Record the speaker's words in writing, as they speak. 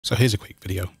So here's a quick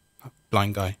video,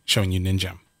 blind guy showing you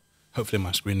Ninjam. Hopefully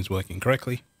my screen is working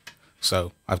correctly.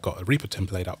 So I've got a Reaper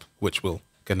template up, which will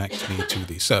connect me to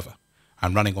the server.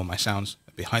 I'm running all my sounds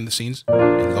behind the scenes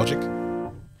in Logic.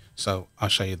 So I'll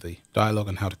show you the dialogue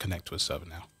on how to connect to a server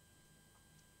now.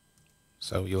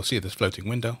 So you'll see this floating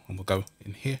window, and we'll go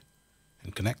in here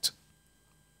and connect,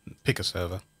 and pick a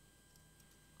server.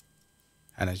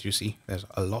 And as you see, there's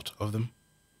a lot of them.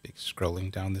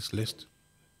 Scrolling down this list,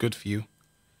 good few.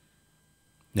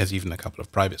 There's even a couple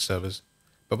of private servers,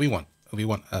 but we want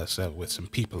a server with some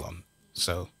people on.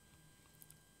 So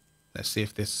let's see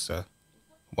if this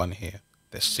one here,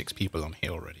 there's 6 people on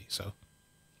here already. So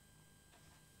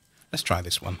let's try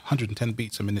this one. 110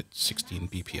 beats a minute, 16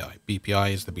 BPI.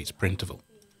 BPI is the beats per interval.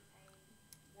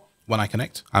 When I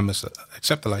connect, I must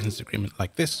accept the license agreement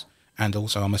like this, and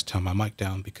also I must turn my mic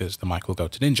down because the mic will go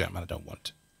to Ninjam, and I don't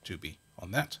want to be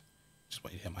on that. Just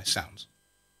want you to hear my sounds.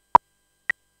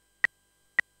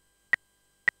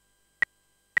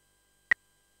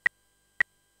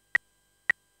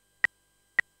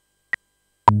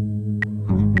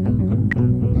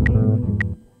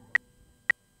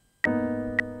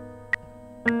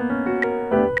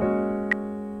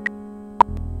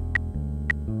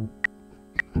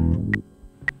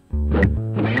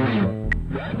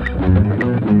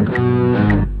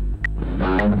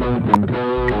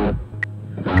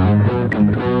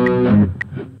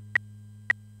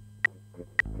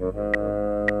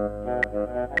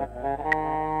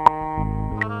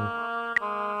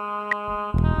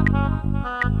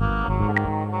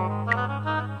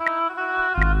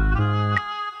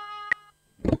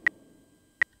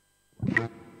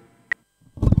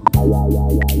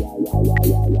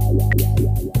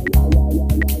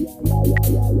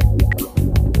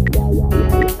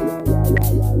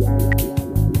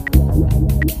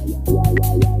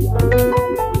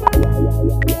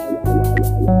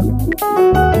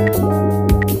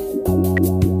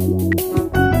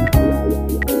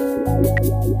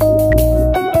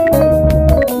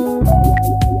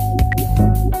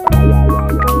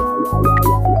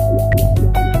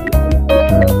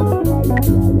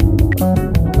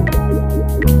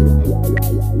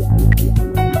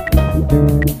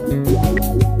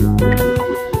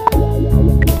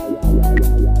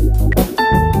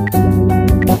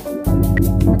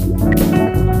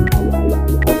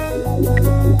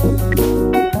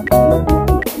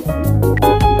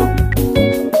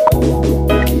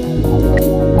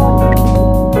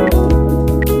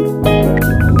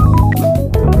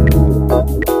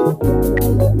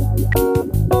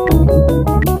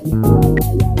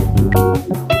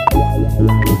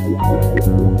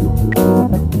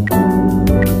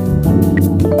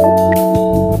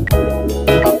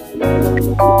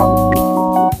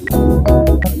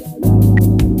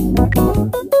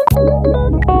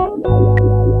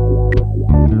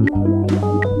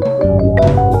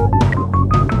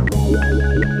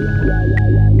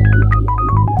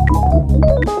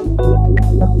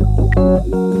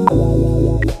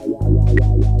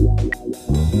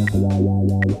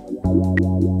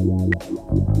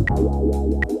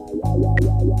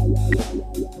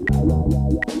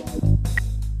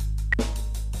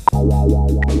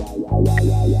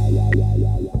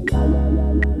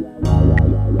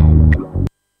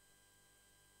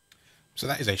 So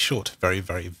that is a short, very,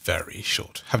 very, very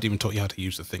short. Haven't even taught you how to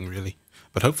use the thing really,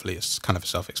 but hopefully it's kind of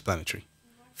self-explanatory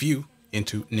view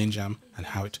into Ninjam and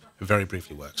how it very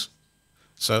briefly works.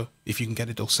 So if you can get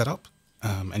it all set up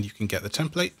and you can get the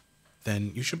template,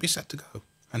 then you should be set to go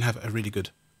and have a really good,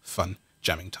 fun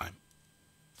jamming time.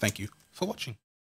 Thank you for watching.